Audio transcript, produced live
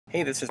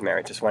Hey, this is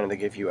Merritt. Just wanted to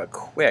give you a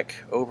quick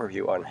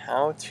overview on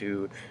how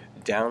to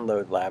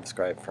download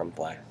Labscribe from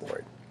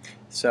Blackboard.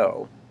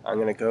 So I'm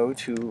going to go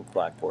to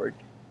Blackboard.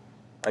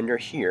 Under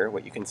here,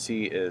 what you can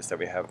see is that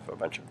we have a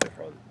bunch of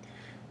different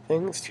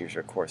things. Here's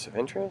your course of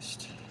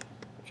interest,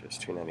 which is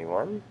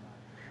 291.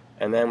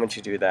 And then once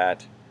you do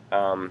that,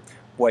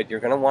 what you're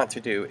going to want to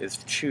do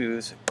is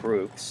choose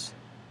groups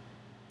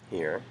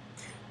here.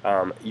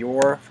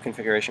 Your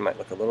configuration might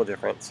look a little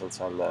different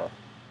since I'm the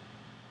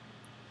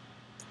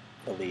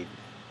lead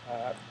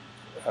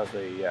of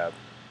the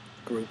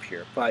group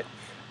here. But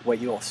what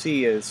you'll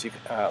see is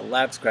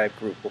Labscribe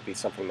group will be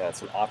something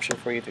that's an option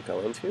for you to go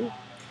into.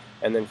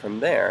 And then from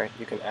there,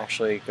 you can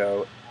actually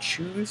go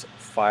choose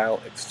file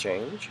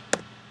exchange.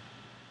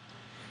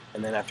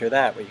 And then after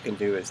that, what you can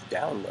do is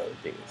download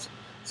these.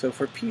 So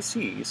for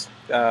PCs,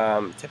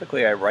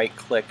 typically I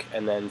right-click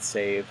and then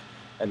save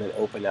and then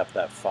open up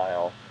that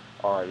file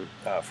on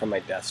from my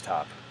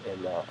desktop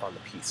on the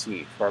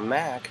PC. For a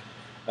Mac,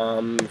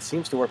 it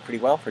seems to work pretty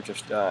well for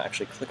just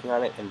actually clicking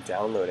on it and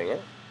downloading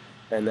it.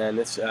 And then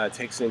this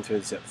takes it into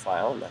a zip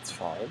file, and that's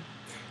fine.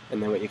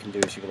 And then what you can do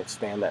is you can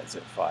expand that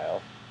zip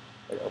file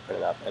and open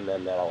it up, and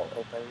then that'll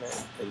open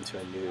it into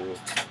a new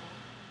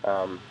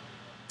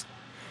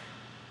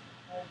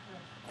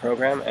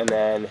program. And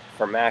then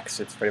for Macs,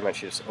 it's pretty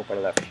much you just open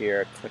it up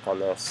here, click on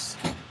this,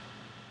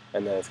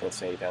 and then it's going to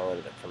say you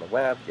downloaded it from the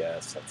web.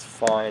 Yes, that's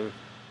fine.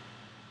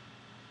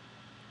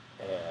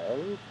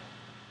 And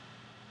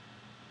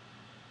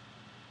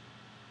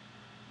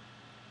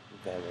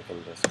then we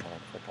can just kind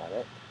of click on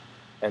it.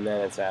 And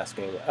then it's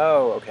asking,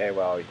 oh, okay,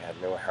 well, you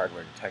had no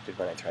hardware detected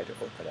when I tried to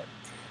open it.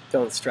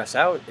 Don't stress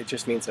out. It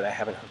just means that I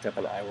haven't hooked up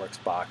an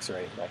iWorks box or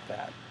anything like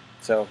that.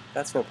 So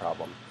that's no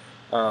problem.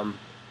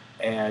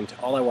 And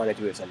all I want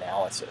to do is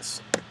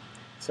analysis.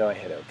 So I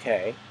hit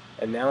OK,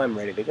 and now I'm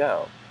ready to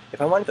go.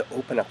 If I wanted to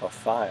open up a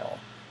file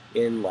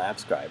in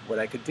Labscribe, what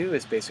I could do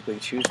is basically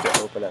choose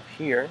to open up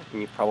here,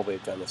 and you probably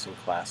have done this in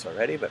class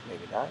already, but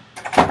maybe not.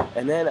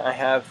 And then I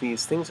have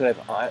these things that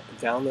I've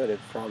downloaded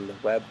from the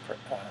web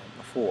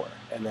before,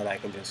 and then I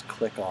can just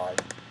click on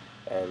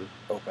and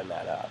open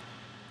that up,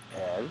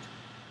 and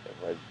it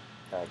would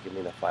give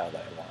me the file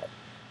that I want.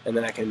 And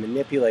then I can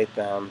manipulate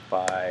them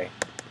by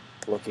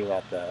looking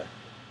at the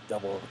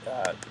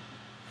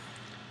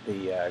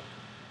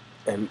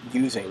and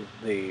using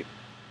the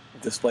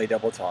display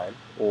double time,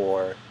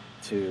 or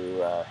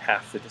to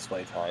half the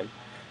display time,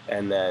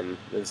 and then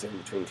there's in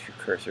between two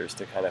cursors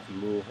to kind of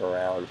move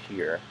around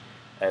here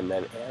and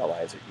then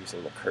analyze it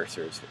using the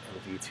cursors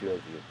in V2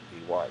 and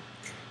V1.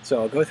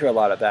 So I'll go through a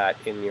lot of that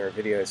in your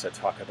videos that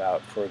talk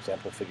about, for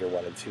example, figure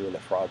 1 and 2 in the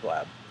Frog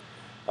Lab,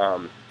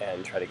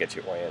 and try to get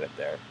you oriented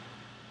there.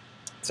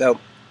 So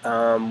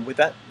with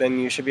that, then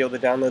you should be able to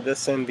download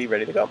this and be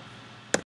ready to go.